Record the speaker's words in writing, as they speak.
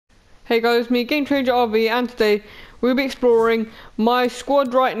Hey guys, me GameChangerRV, and today we'll be exploring my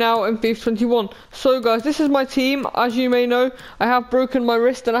squad right now in FIFA 21. So guys, this is my team. As you may know, I have broken my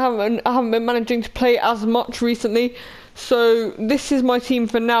wrist and I haven't been managing to play as much recently. So this is my team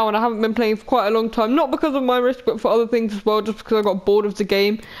for now, and I haven't been playing for quite a long time. Not because of my wrist, but for other things as well, just because I got bored of the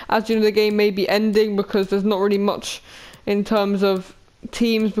game. As you know, the game may be ending because there's not really much in terms of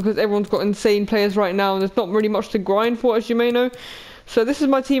teams, because everyone's got insane players right now and there's not really much to grind for, as you may know. So this is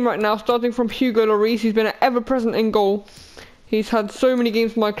my team right now, starting from Hugo Lloris, who's been ever present in goal. He's had so many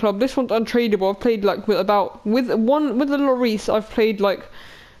games for my club. This one's untradeable. I've played like with the Lloris, I've played like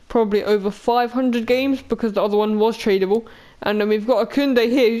probably over 500 games, because the other one was tradable. And then we've got Akunde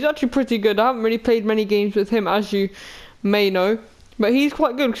here, who's actually pretty good. I haven't really played many games with him, as you may know, but he's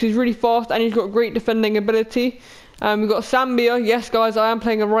quite good because he's really fast and he's got great defending ability. We've got Sambia. Yes guys, I am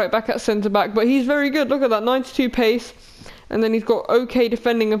playing a right back at centre back, but he's very good. Look at that, 92 pace. And then he's got okay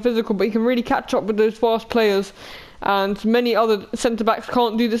defending and physical, but he can really catch up with those fast players, and many other centre-backs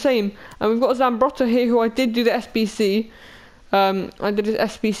can't do the same. And we've got Zambrotta here, who I did do the SBC. I did his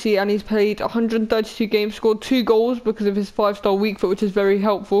SBC, and he's played 132 games, scored 2 goals because of his 5-star weak foot, which is very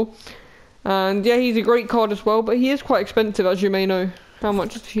helpful. And yeah, he's a great card as well, but he is quite expensive, as you may know. How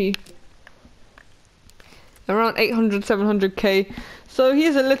much is he? Around 800, 700k. So he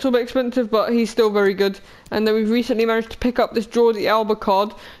is a little bit expensive, but he's still very good. And then we've recently managed to pick up this Jordi Alba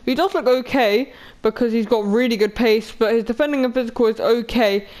card, who does look okay because he's got really good pace, but his defending and physical is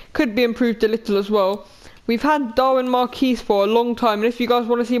okay. Could be improved a little as well. We've had Darwin Marquise for a long time, and if you guys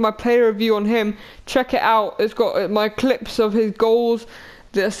want to see my player review on him, check it out. It's got my clips of his goals,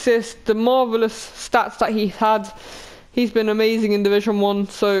 the assists, the marvellous stats that he's had. He's been amazing in Division 1,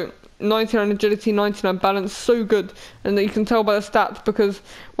 so 99 agility, 99 balance, so good. And you can tell by the stats, because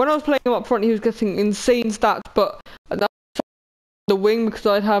when I was playing him up front, he was getting insane stats, but that was the wing because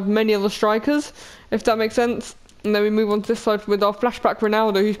I'd have many other strikers, if that makes sense. And then we move on to this side with our flashback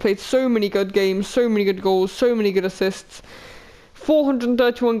Ronaldo, who's played so many good games, so many good goals, so many good assists.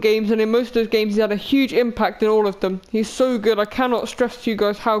 431 games, and in most of those games he's had a huge impact in all of them. He's so good. I cannot stress to you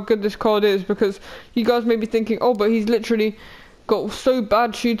guys how good this card is, because you guys may be thinking, oh, but he's literally got so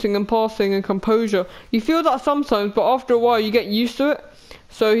bad shooting and passing and composure. You feel that sometimes, but after a while you get used to it,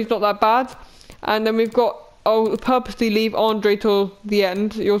 so he's not that bad. And then we've got, I'll purposely leave Andre till the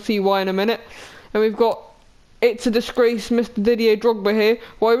end, you'll see why in a minute. And we've got It's a Disgrace Mr. Didier Drogba here,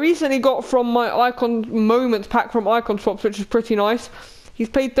 who I recently got from my Icon Moments pack from Icon Swaps, which is pretty nice. He's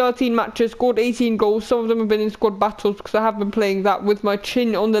played 13 matches, scored 18 goals. Some of them have been in squad battles, because I have been playing that with my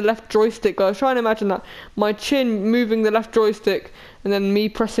chin on the left joystick. Guys, try and imagine that. My chin moving the left joystick, and then me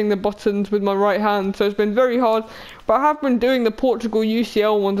pressing the buttons with my right hand. So it's been very hard. But I have been doing the Portugal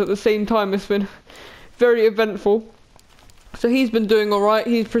UCL ones at the same time. It's been very eventful. So he's been doing alright.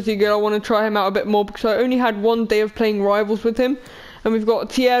 He's pretty good. I want to try him out a bit more, because I only had one day of playing Rivals with him. And we've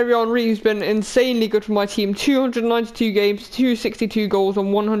got Thierry Henry, who's been insanely good for my team. 292 games, 262 goals,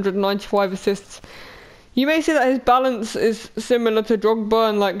 and 195 assists. You may say that his balance is similar to Drogba,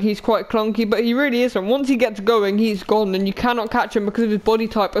 and like he's quite clunky, but he really isn't. Once he gets going, he's gone, and you cannot catch him because of his body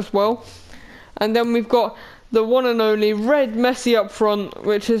type as well. And then we've got the one and only Red Messi up front,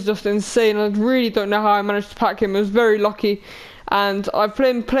 which is just insane. I really don't know how I managed to pack him. I was very lucky. And I've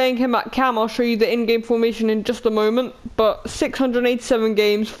been playing him at cam. I'll show you the in-game formation in just a moment. But 687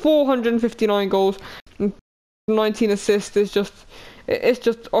 games, 459 goals, and 19 assists is just, it's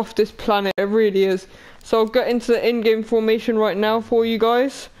just off this planet. It really is. So I'll get into the in-game formation right now for you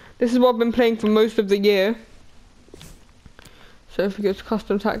guys. This is what I've been playing for most of the year. So if we go to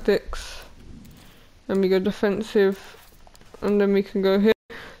custom tactics, then we go defensive, and then we can go here.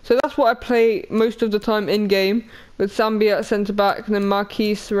 So that's what I play most of the time in game, with Sambia at centre back, and then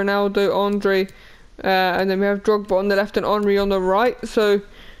Marquise, Ronaldo, Andre, and then we have Drogba on the left and Henry on the right. So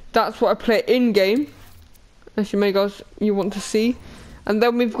that's what I play in game, as you may guys you want to see. And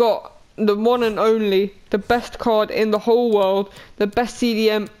then we've got the one and only, the best card in the whole world, the best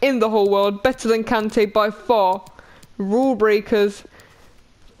CDM in the whole world, better than Kante by far, Rule Breakers,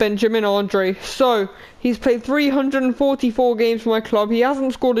 Benjamin Andre. So he's played 344 games for my club. He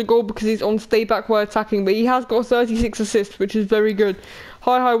hasn't scored a goal because he's on stay back while attacking, but he has got 36 assists, which is very good.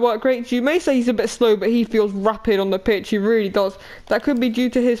 High work rate. You may say he's a bit slow, but he feels rapid on the pitch. He really does. That could be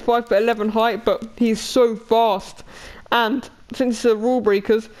due to his 5'11" height, but he's so fast. And since it's a Rule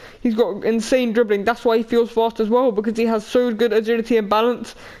Breakers, he's got insane dribbling. That's why he feels fast as well, because he has so good agility and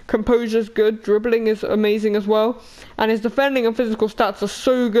balance. Composure's good, dribbling is amazing as well, and his defending and physical stats are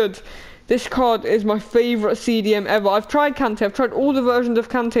so good. This card is my favourite CDM ever. I've tried Kante, I've tried all the versions of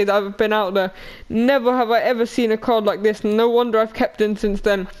Kante that have been out there. Never have I ever seen a card like this. No wonder I've kept him since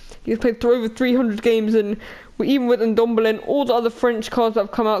then. He's played through over 300 games, and even with Ndombele, all the other French cards that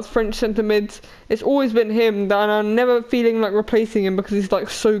have come out, French centre mids, it's always been him, and I'm never feeling like replacing him because he's like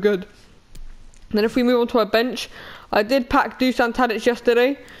so good. And then if we move on to our bench, I did pack Dusan Tadic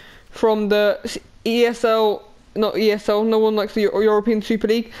yesterday from the ESL. Not ESL, no one likes the European Super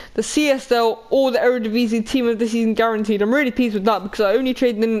League. The CSL or the Eredivisie team of the season guaranteed. I'm really pleased with that because I only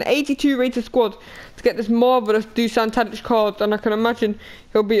traded in an 82 rated squad to get this marvellous Dusan Tadic card, and I can imagine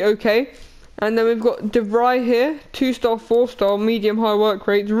he'll be okay. And then we've got De Vrij here, 2-star, 4-star, medium high work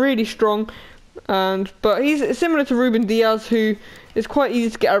rate, really strong. But he's similar to Ruben Diaz, who is quite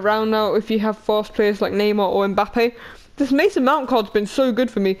easy to get around now if you have fast players like Neymar or Mbappe. This Mason Mount card's been so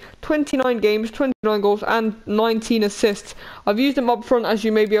good for me. 29 games, 29 goals, and 19 assists. I've used him up front, as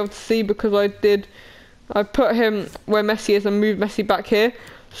you may be able to see, because I put him where Messi is and moved Messi back here.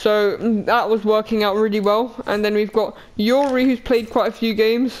 So that was working out really well. And then we've got Yuri, who's played quite a few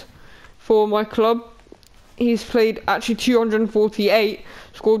games for my club. He's played actually 248,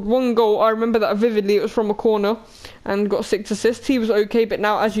 scored 1 goal. I remember that vividly. It was from a corner, and got 6 assists. He was okay, but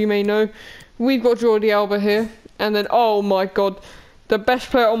now, as you may know, we've got Jordi Alba here. And then, oh my god, the best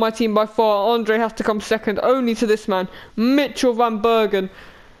player on my team by far, Andre has to come second, only to this man, Mitchell van Bergen.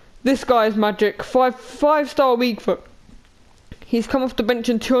 This guy is magic. 5-star weak foot. He's come off the bench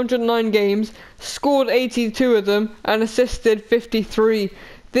in 209 games, scored 82 of them, and assisted 53.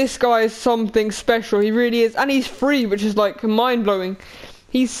 This guy is something special, he really is, and he's free, which is like mind-blowing.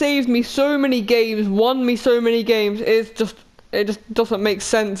 He saved me so many games, won me so many games, it just doesn't make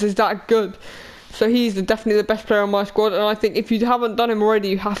sense. He's that good. So he's definitely the best player on my squad, and I think if you haven't done him already,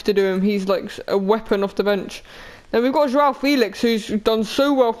 you have to do him. He's like a weapon off the bench. Then we've got João Felix, who's done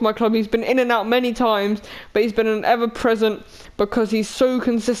so well for my club. He's been in and out many times, but he's been an ever-present because he's so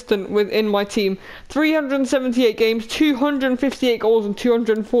consistent within my team. 378 games, 258 goals, and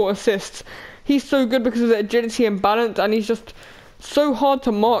 204 assists. He's so good because of the agility and balance, and he's just so hard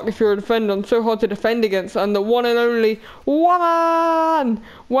to mark if you're a defender, and so hard to defend against. And the one and only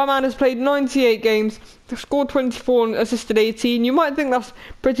Waman has played 98 games, scored 24 and assisted 18. You might think that's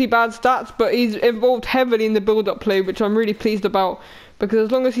pretty bad stats, but he's involved heavily in the build-up play, which I'm really pleased about, because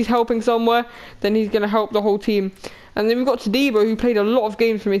as long as he's helping somewhere, then he's going to help the whole team. And then we've got Todibo, who played a lot of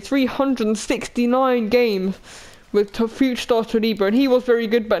games for me, 369 games with future star Todibo, and he was very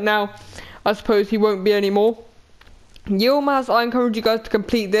good, but now I suppose he won't be anymore. Yilmaz, I encourage you guys to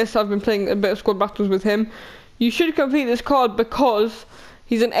complete this. I've been playing a bit of squad battles with him. You should complete this card because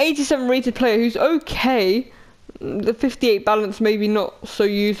he's an 87 rated player who's okay. The 58 balance maybe not so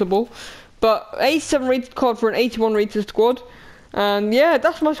usable, but 87 rated card for an 81 rated squad. And yeah,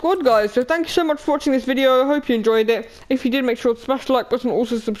 that's my squad, guys. So thank you so much for watching this video. I hope you enjoyed it. If you did, make sure to smash the like button,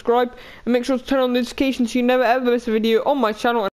 also subscribe, and make sure to turn on notifications so you never ever miss a video on my channel.